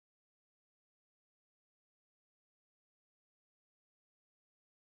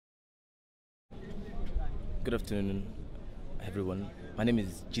Good afternoon, everyone. My name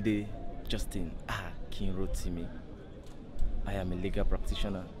is Jide Justin Akinrotimi. I am a legal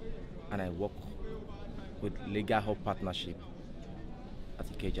practitioner and I work with Legal Hub Partnership at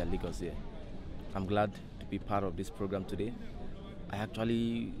Ikoyi, Lagos here. I'm glad to be part of this program today. I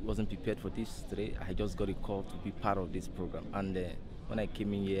actually wasn't prepared for this today. I just got a call to be part of this program, and when I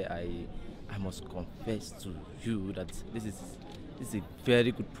came in here, I must confess to you that this is a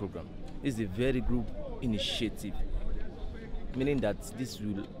very good program. This is a very good initiative, meaning that this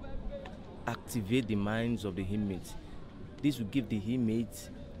will activate the minds of the inmates. This will give the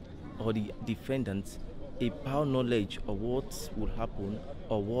inmates or the defendants a power knowledge of what will happen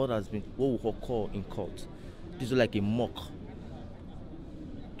or what will occur in court. This is like a mock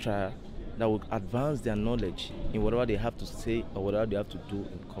trial that will advance their knowledge in whatever they have to say or whatever they have to do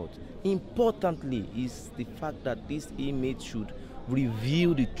in court. Importantly is the fact that these inmates should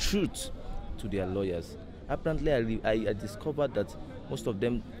reveal the truth to their lawyers. Apparently, I discovered that most of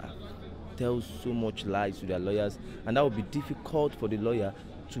them tell so much lies to their lawyers, and that would be difficult for the lawyer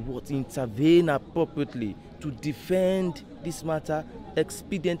to intervene appropriately to defend this matter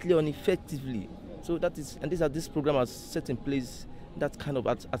expediently and effectively. So that is, and this program has set in place that kind of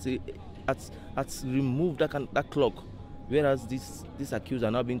has removed that clock, whereas these accused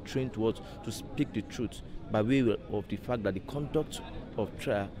are now being trained to speak the truth by way of the fact that the conduct of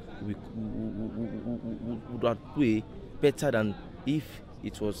trial would outweigh better than if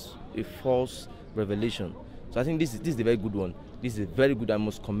it was a false revelation. So I think this is a very good one. This is very good. I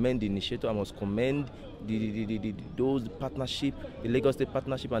must commend the initiator. I must commend those partnership, the Lagos State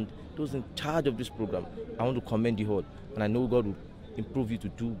Partnership, and those in charge of this program. I want to commend you all, and I know God will improve you to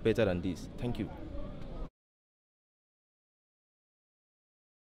do better than this. Thank you.